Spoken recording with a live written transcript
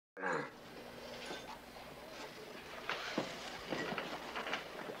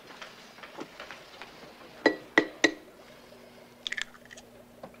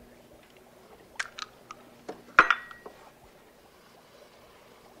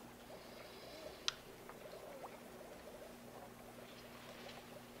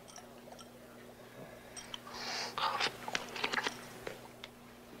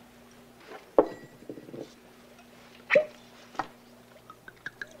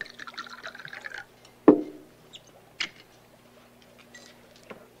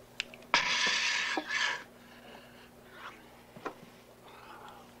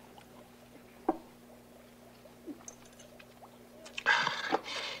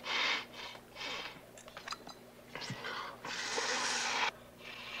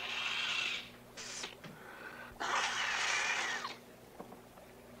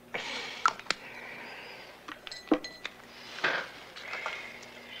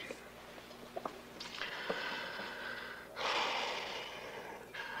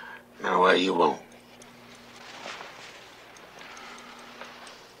Well, you won't.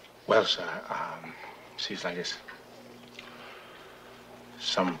 Well, sir, seems like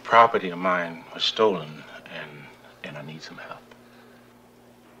some property of mine was stolen, and I need some help.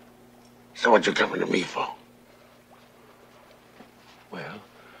 So what you coming to me for? Well,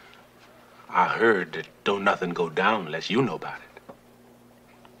 I heard that don't nothing go down unless you know about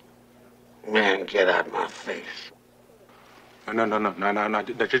it. Man, get out my face. No.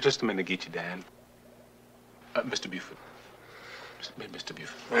 Just a minute, Geechie Dan. Mr. Buford. Mr.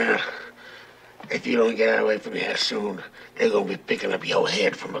 Buford. Well, if you don't get out away from here soon, they're gonna be picking up your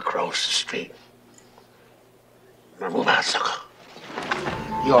head from across the street. Now move out, sucker.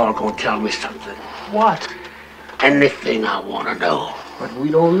 You all gonna tell me something. What? Anything I wanna know. But we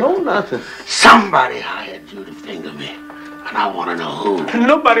don't know nothing. Somebody hired you to finger me, and I wanna know who.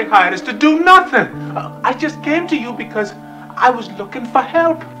 Nobody hired us to do nothing. I just came to you because I was looking for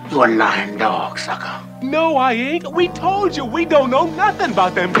help. You're a lying dog, sucker. No, I ain't. We told you we don't know nothing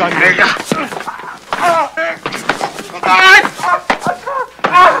about them guns.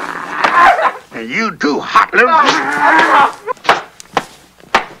 And you too, hot little...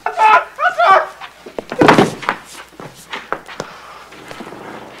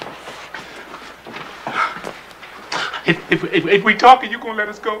 If we talk, you gonna let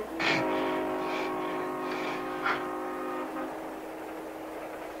us go?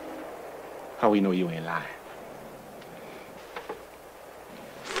 How we know you ain't lying?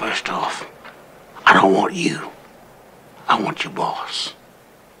 First off, I don't want you. I want your boss.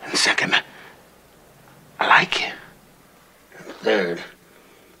 And second, I like you. And third,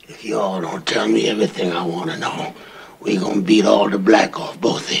 if you all don't tell me everything I want to know, we gonna beat all the black off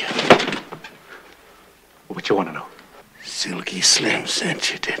both of you. What you want to know? Silky Slim sent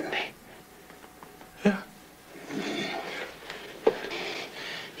you, didn't he? Yeah.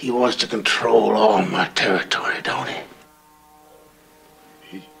 He wants to control all my territory, don't he?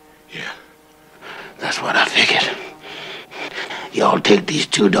 Yeah. That's what I figured. Y'all take these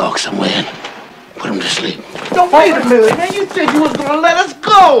two dogs somewhere and put them to sleep. No, wait a minute, man. You said you was gonna let us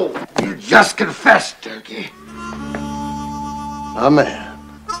go. You just confessed, Turkey. My man.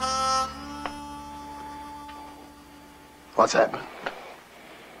 What's happening?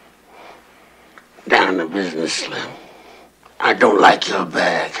 Down to business, Slim. I don't like your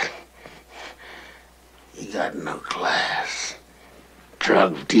bag. You got no class.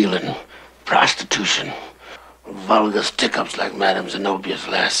 Drug dealing, prostitution, vulgar stick-ups like Madame Zenobia's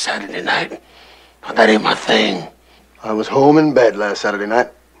last Saturday night. But that ain't my thing. I was home in bed last Saturday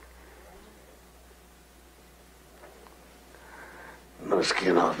night. No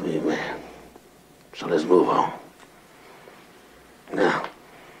skin off me, man. So let's move on. Now,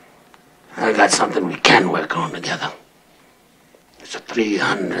 I got something we can work on together. It's a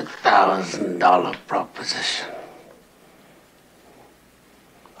 $300,000 proposition.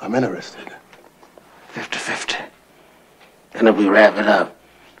 I'm interested. 50-50. And if we wrap it up,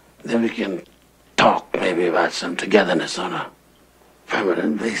 then we can talk maybe about some togetherness on a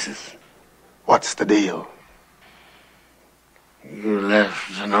permanent basis. What's the deal? You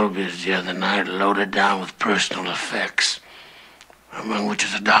left Zenobia's the other night loaded down with personal effects, among which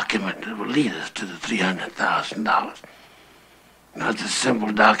is a document that will lead us to the $300,000. Now, this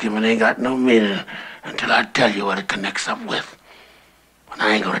simple document ain't got no meaning until I tell you what it connects up with. And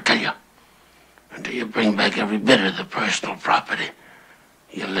I ain't gonna tell you until you bring back every bit of the personal property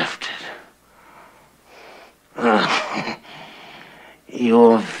you lifted. You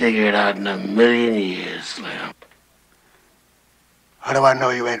won't figure it out in a million years, Slim. How do I know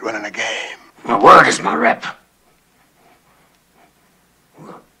you ain't running a game? My word is my rep.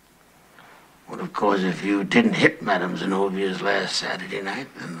 Well, of course, if you didn't hit Madame Zenobia's last Saturday night,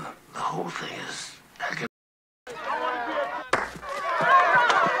 then the whole thing is...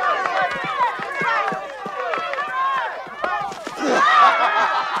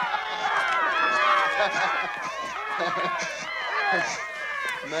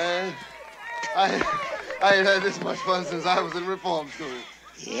 Man, I ain't had this much fun since I was in reform school.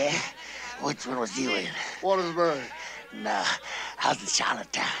 Yeah? Which one was you in? Watersburg. No, I was in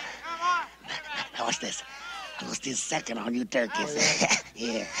Charlottetown. Now, what's this? I was still second on you turkeys. Oh,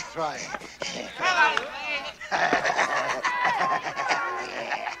 yeah. Yeah. Try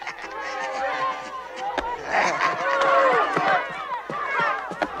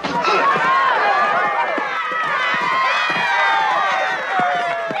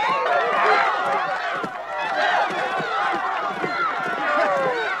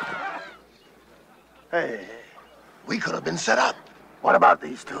Hey, we could have been set up. What about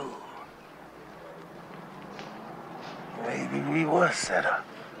these two? Maybe we were set up.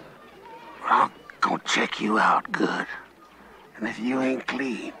 I'm gonna check you out good. And if you ain't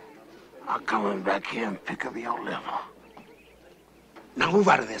clean, I'll come in back here and pick up your liver. Now move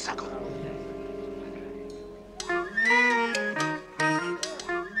out of there, sucker.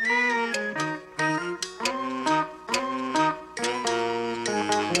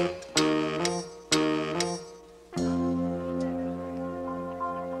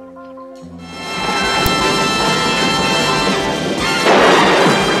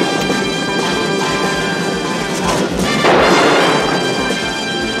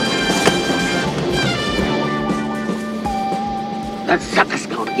 That sucker's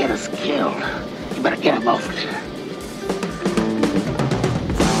gonna get us killed. You better get him off of there.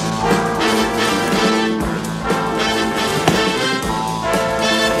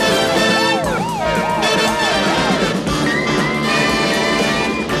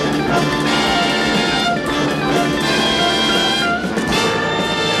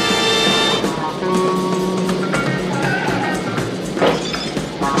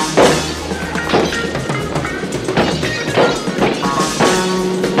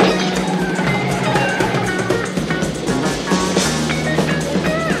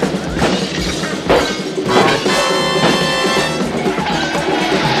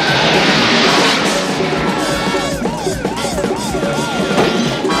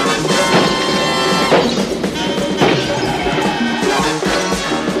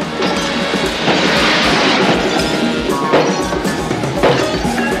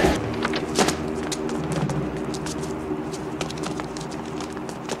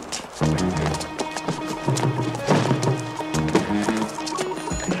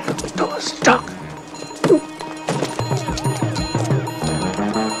 Stuck.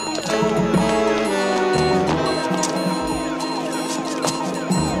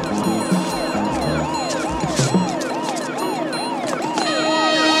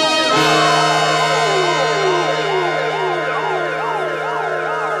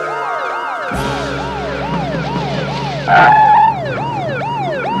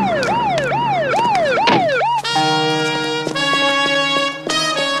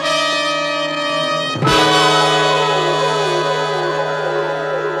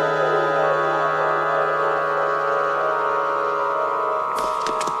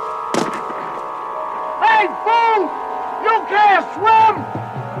 Hey, fool! You can't swim!